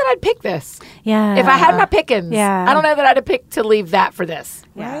know that I'd pick this. Yeah. If I had my pickings, Yeah. I don't know that I'd have picked to leave that for this.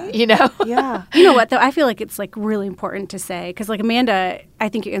 Right? You know? yeah. You know what, though? I feel like it's, like, really important to say, because, like, Amanda, I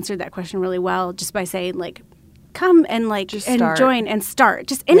think you answered that question really well just by saying, like, come and, like, Just and start. join and start.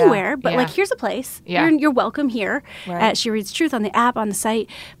 Just anywhere. But, Yeah. like, here's a place. Yeah. You're welcome here Right. at She Reads Truth on the app, on the site.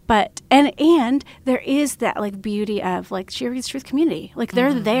 But, and there is that, like, beauty of, like, She Reads Truth community. Like,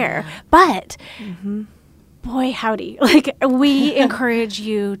 they're there. But, boy, howdy. Like, we encourage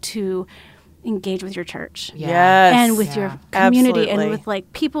you to engage with your church. Yeah. Yes. And with your community Absolutely. and with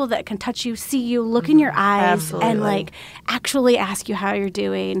like people that can touch you, see you, look in your eyes Absolutely. and like actually ask you how you're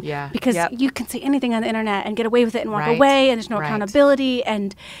doing. Yeah. Because Yep. you can say anything on the internet and get away with it and walk Right. away and there's no Right. accountability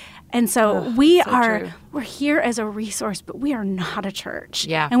and so we so are true. we're here as a resource, but we are not a church.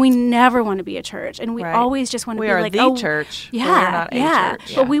 Yeah. And we never want to be a church. And we Right. always just want to We be are like, the oh, church, but Yeah. we're not a yeah.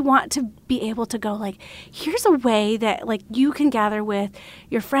 church. But Yeah. we want to be able to go like, here's a way that like you can gather with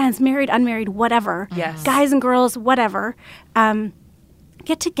your friends, married, unmarried, whatever. Yes. Guys and girls, whatever.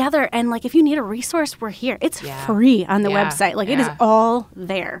 Get together and like if you need a resource, we're here. It's Yeah. free on the Yeah. website. Like it is Yeah. all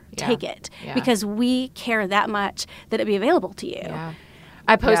there. Yeah. Take it. Yeah. Because we care that much that it be available to you. Yeah.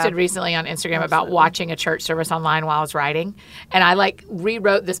 I posted Yeah. recently on Instagram about Absolutely. watching a church service online while I was writing. And I like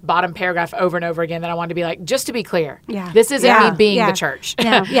rewrote this bottom paragraph over and over again that I wanted to be like, just to be clear, Yeah. this isn't Yeah. me being Yeah. the church.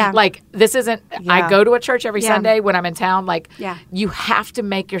 No. Yeah. Like, this isn't, I Yeah. go to a church every Yeah. Sunday when I'm in town. Like, Yeah. you have to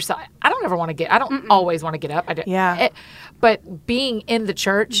make yourself, I don't ever want to get, I don't always want to get up. I do, Yeah. but being in the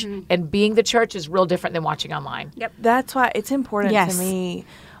church and being the church is real different than watching online. Yep. That's why it's important Yes. to me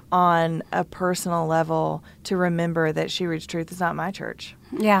on a personal level to remember that She Reads Truth is not my church,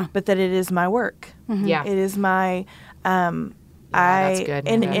 Yeah. but that it is my work. Yeah. It is my that's good.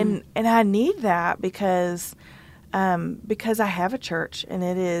 and I need that because I have a church and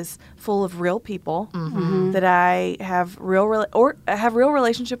it is full of real people that I have real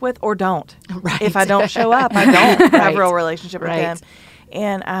relationship with or don't. Right. If I don't show up, I don't have Right. real relationship with Right. them.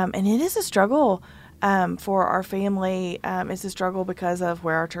 And it is a struggle for our family. It's a struggle because of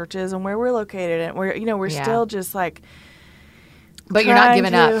where our church is and where we're located, and we're Yeah. still just like. But you're not trying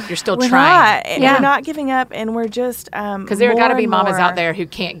giving to- up. You're still we're trying. Not, and Yeah. We're not giving up, and we're just Because there got to be mamas more. out there who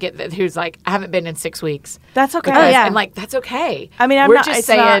can't get that, who's like, I haven't been in 6 weeks. That's okay. Because, yeah. And like, that's okay. I mean, We're not, just it's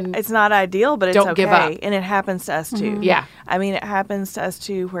saying, not, it's not ideal, but it's don't okay. give up. And it happens to us too. Yeah. I mean, it happens to us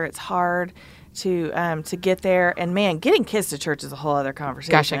too, where it's hard to get there. And man, getting kids to church is a whole other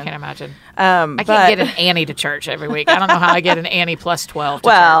conversation. gosh, I can't imagine. I I can't get an Annie to church every week. I don't know how I get an Annie plus 12 to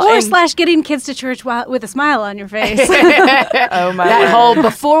Well, church. Or and- / getting kids to church with a smile on your face. oh my That word. whole,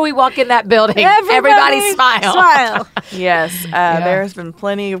 before we walk in that building, everybody smile. Smile. Yes, there has been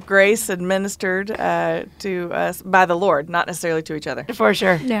plenty of grace administered to us by the Lord, not necessarily to each other. For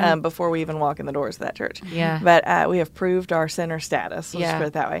sure. Yeah. Before we even walk in the doors of that church. Yeah. But we have proved our sinner status. Let's Yeah. just put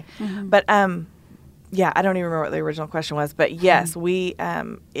it that way. But yeah, I don't even remember what the original question was. But yes, we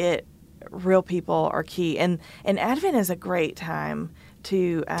real people are key, and Advent is a great time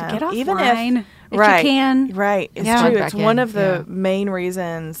to Get even offline if right, you can. right. It's Yeah. true. Plug It's back one in, of the yeah. main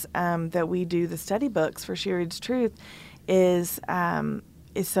reasons that we do the study books for She Reads Truth is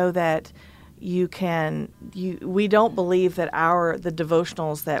so that we don't believe that the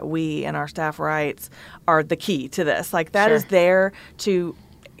devotionals that we and our staff writes are the key to this. Like that Sure. is there to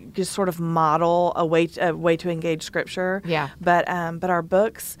just sort of model a way to engage Scripture. Yeah. But our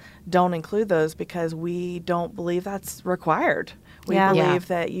books don't include those because we don't believe that's required. We Yeah. believe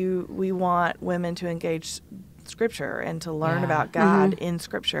that we want women to engage Scripture and to learn Yeah. about God in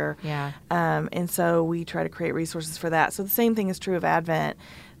Scripture. Yeah. And so we try to create resources for that. So the same thing is true of Advent,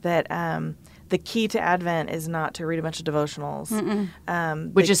 that the key to Advent is not to read a bunch of devotionals.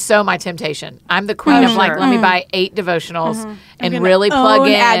 Which is so my temptation. I'm the queen of like, sure. let me buy 8 devotionals and gonna really plug own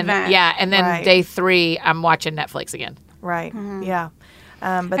in. Advent. Yeah. And then Right. day 3, I'm watching Netflix again. right. Yeah. But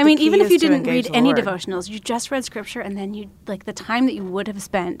I the mean, key even if is you to didn't engage read the any Lord. devotionals, you just read Scripture, and then you like the time that you would have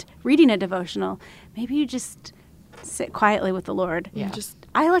spent reading a devotional, maybe you just sit quietly with the Lord. Yeah.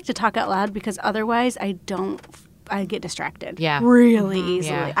 I like to talk out loud because otherwise I get distracted. Yeah. Really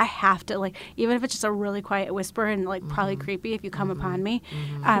easily. Yeah. I have to like, even if it's just a really quiet whisper and like probably creepy if you come upon me,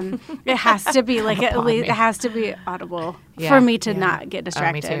 it has to be like at upon least me. it has to be audible Yeah. for me to Yeah. not get Oh, me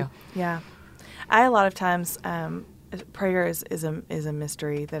distracted. too. Yeah. I a lot of times prayer is a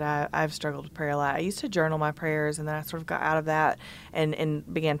mystery that I've struggled to pray a lot. I used to journal my prayers, and then I sort of got out of that and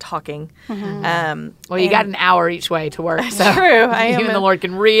began talking. Well, you got an hour each way to work. So true. You and the Lord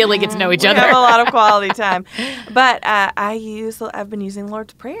can really get to know each we other. have a lot of quality time. But I've been using the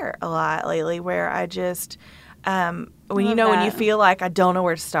Lord's Prayer a lot lately, where I just when you feel like I don't know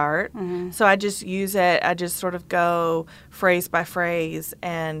where to start, so I just use it. I just sort of go phrase by phrase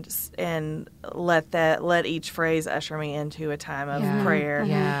and let each phrase usher me into a time of prayer.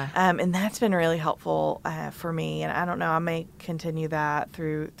 Yeah. And that's been really helpful for me. And I don't know, I may continue that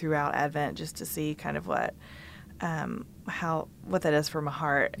throughout Advent, just to see kind of what that is for my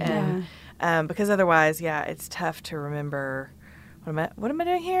heart. And because otherwise, it's tough to remember. What am I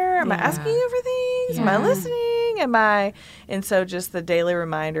doing here? Am I asking you for things? Am I listening? And so just the daily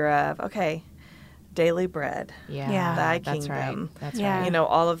reminder of, okay, daily bread. Thy kingdom. That's right. You know,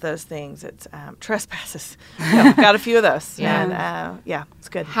 all of those things. It's trespasses. Got a few of those. And it's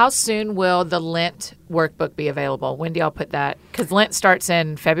good. How soon will the Lent workbook be available? When do y'all put that? Because Lent starts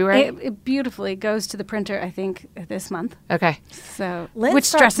in February. It beautifully goes to the printer, I think, this month. Okay. So, Lent which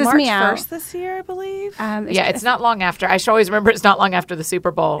stresses March me out. 1st this year, I believe. It's not long after. I should always remember it's not long after the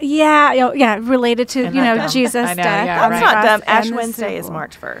Super Bowl. Related to I Jesus' know, death. yeah, That's right. not dumb. Ash and the Wednesday Super is Bowl.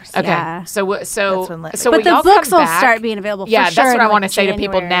 March 1st. Okay. Yeah. So That's when Lent- so But when the y'all books come will back, start being available for Yeah, sure that's what in, I want to say to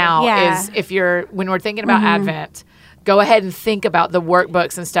people January. now Yeah. is when we're thinking about Advent, go ahead and think about the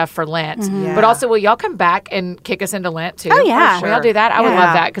workbooks and stuff for Lent. But also, will y'all come back and kick us into Lent too? Oh, yeah. Will y'all do that? I would Yeah.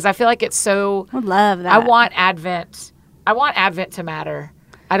 love that, because I feel like it's so. I would love that. I want Advent to matter.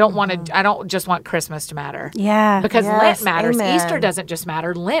 I don't just want Christmas to matter. Yeah. Because Yes, Lent matters. amen. Easter doesn't just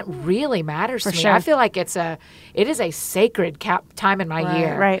matter. Lent really matters to me. sure. I feel like it is a sacred time in my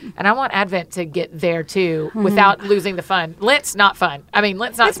year. Right. And I want Advent to get there too without losing the fun. Lent's not fun. I mean,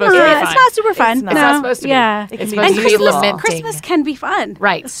 Lent's not supposed to be fun. It's not super fun. It's not. It's No. not supposed to be. Yeah. It can It's be supposed to be peaceful. lamenting. Christmas can be fun.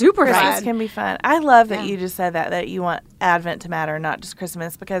 Right. Super Christmas fun. can be fun. I love that you just said that you want Advent to matter, not just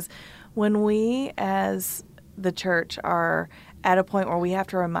Christmas, because when we as the church are at a point where we have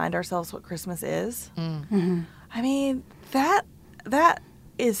to remind ourselves what Christmas is, I mean, that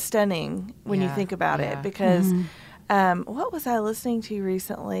is stunning when you Yeah, think about yeah. it, because what was I listening to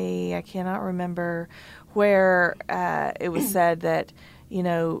recently? I cannot remember, where it was said that, you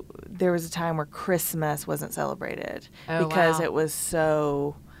know, there was a time where Christmas wasn't celebrated because wow. it was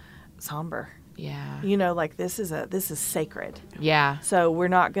so somber. Yeah. You know, like this is sacred. Yeah. So we're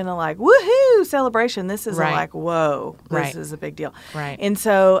not going to like, woohoo, celebration. This is Right. like, whoa, this Right. is a big deal. Right. And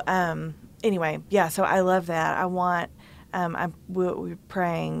so, anyway, so I love that. I want, we're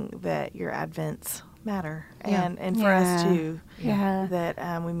praying that your Advents matter, Yeah. and for us too, Yeah.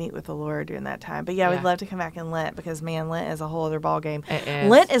 that we meet with the Lord during that time. But we'd Yeah. love to come back in Lent, because man, Lent is a whole other ball game. It is.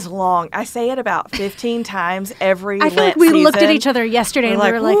 Lent is long. I say it about 15 times every I feel Lent like we looked at season. each other yesterday We're and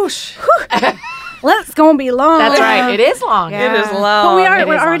like, we were like, whoosh. Let's go and be long. That's right. It is long. Yeah. It is long. But It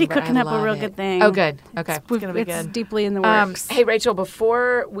we're is already long, but I cooking up a love real it. good thing. Oh, good. Okay. It's gonna be It's good. deeply in the works. Hey, Rachel,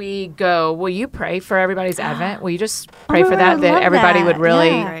 before we go, will you pray for everybody's Advent? Will you just pray for I that love everybody that. would really,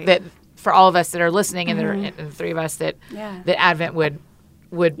 Yeah. that for all of us that are listening and, and the three of us that Advent would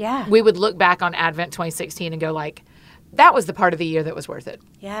Yeah. we would look back on Advent 2016 and go like, that was the part of the year that was worth it.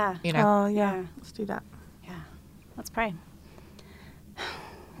 Yeah. You know? Oh, yeah. Yeah. Let's do that. Yeah. Let's pray.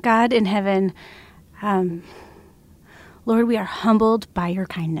 God in heaven, Lord, we are humbled by your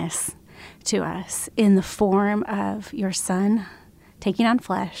kindness to us in the form of your Son taking on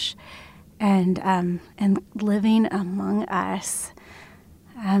flesh and living among us.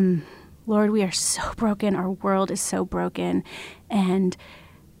 Lord, we are so broken. Our world is so broken. And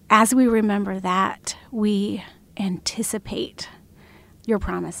as we remember that, we anticipate your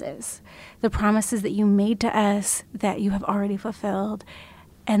promises, the promises that you made to us that you have already fulfilled.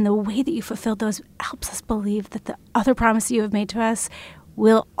 And the way that you fulfilled those helps us believe that the other promises you have made to us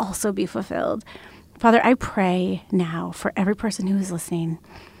will also be fulfilled. Father, I pray now for every person who is listening,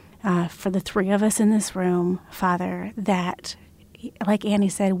 for the three of us in this room, Father, that, like Annie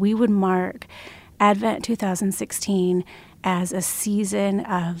said, we would mark Advent 2016 as a season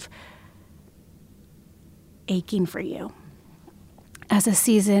of aching for you, as a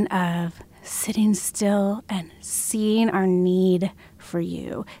season of sitting still and seeing our need for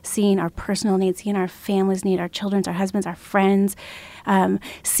you, seeing our personal needs, seeing our family's need, our children's, our husbands, our friends,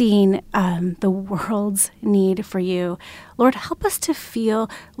 seeing the world's need for you. Lord, help us to feel,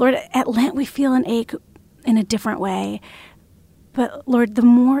 Lord, at Lent we feel an ache in a different way. But Lord, the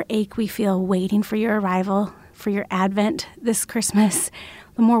more ache we feel waiting for your arrival, for your advent this Christmas,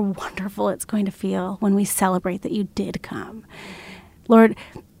 the more wonderful it's going to feel when we celebrate that you did come. Lord,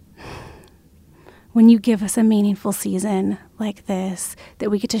 when you give us a meaningful season like this,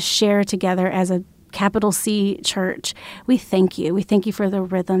 that we get to share together as a capital C church. We thank you. We thank you for the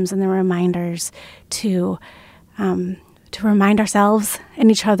rhythms and the reminders to remind ourselves and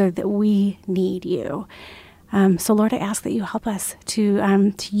each other that we need you. So, Lord, I ask that you help us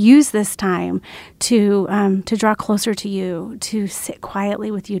to use this time to draw closer to you, to sit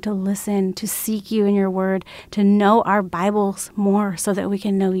quietly with you, to listen, to seek you in your word, to know our Bibles more so that we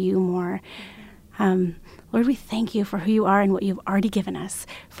can know you more. Lord, we thank you for who you are and what you've already given us,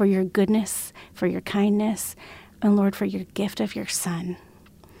 for your goodness, for your kindness, and Lord, for your gift of your Son,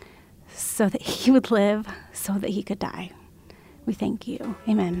 so that he would live, so that he could die. We thank you.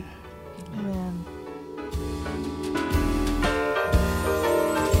 Amen. Amen.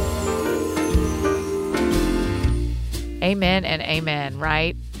 Amen and amen,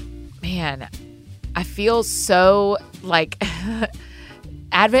 right? Man, I feel so like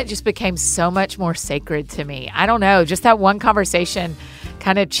Advent just became so much more sacred to me. I don't know, just that one conversation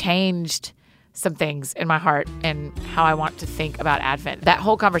kind of changed some things in my heart and how I want to think about Advent. That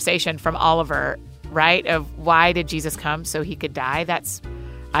whole conversation from Oliver, right, of why did Jesus come so he could die?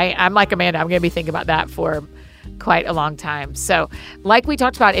 I'm like Amanda, I'm going to be thinking about that for quite a long time. So like we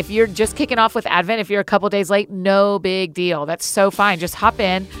talked about, if you're just kicking off with Advent, if you're a couple days late, no big deal. That's so fine. Just hop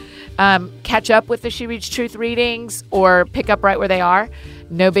in, catch up with the She Reads Truth readings or pick up right where they are.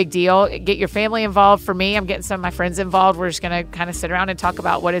 No big deal. Get your family involved. For me, I'm getting some of my friends involved. We're just going to kind of sit around and talk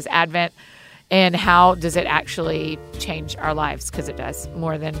about what is Advent and how does it actually change our lives, because it does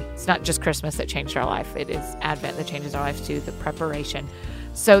more than, it's not just Christmas that changed our life. It is Advent that changes our life too, the preparation.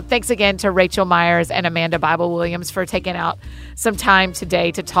 So thanks again to Rachel Myers and Amanda Bible Williams for taking out some time today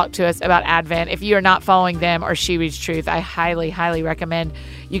to talk to us about Advent. If you are not following them or She Reads Truth, I highly, highly recommend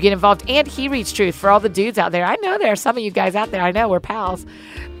you get involved. And He Reads Truth for all the dudes out there. I know there are some of you guys out there. I know we're pals.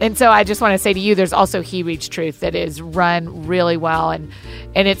 And so I just want to say to you, there's also He Reads Truth that is run really well. And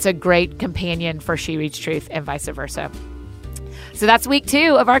it's a great companion for She Reads Truth and vice versa. So that's week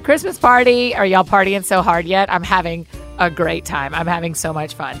 2 of our Christmas party. Are y'all partying so hard yet? I'm having a great time. I'm having so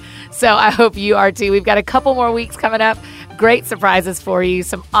much fun. So I hope you are too. We've got a couple more weeks coming up. Great surprises for you.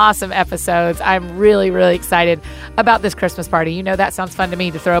 Some awesome episodes. I'm really, really excited about this Christmas party. You know, that sounds fun to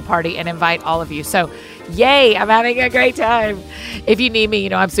me, to throw a party and invite all of you. So yay, I'm having a great time. If you need me, you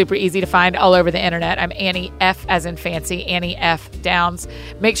know, I'm super easy to find all over the internet. I'm Annie F as in fancy, Annie F Downs.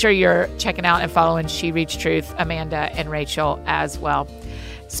 Make sure you're checking out and following She Reads Truth, Amanda and Rachel as well.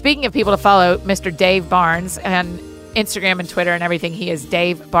 Speaking of people to follow, Mr. Dave Barnes and Instagram and Twitter and everything. He is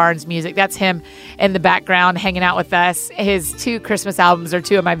Dave Barnes Music. That's him in the background hanging out with us. His 2 Christmas albums are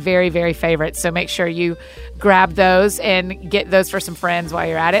 2 of my very, very favorites. So make sure you grab those and get those for some friends while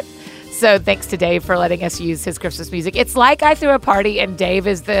you're at it. So thanks to Dave for letting us use his Christmas music. It's like I threw a party and Dave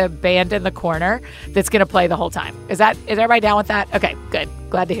is the band in the corner that's going to play the whole time. Is everybody down with that? Okay, good.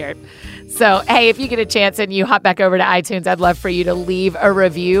 Glad to hear it. So, hey, if you get a chance and you hop back over to iTunes, I'd love for you to leave a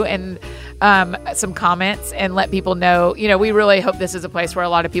review and some comments and let people know. You know, we really hope this is a place where a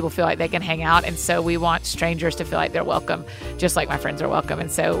lot of people feel like they can hang out. And so we want strangers to feel like they're welcome, just like my friends are welcome.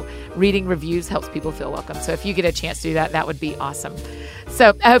 And so reading reviews helps people feel welcome. So if you get a chance to do that, that would be awesome.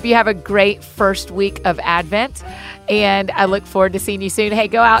 So I hope you have a great first week of Advent. And I look forward to seeing you soon. Hey,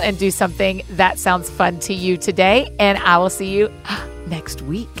 go out and do something that sounds fun to you today. And I will see you next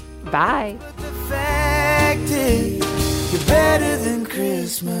week. Bye. You're better than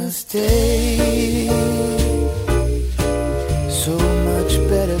Christmas Day.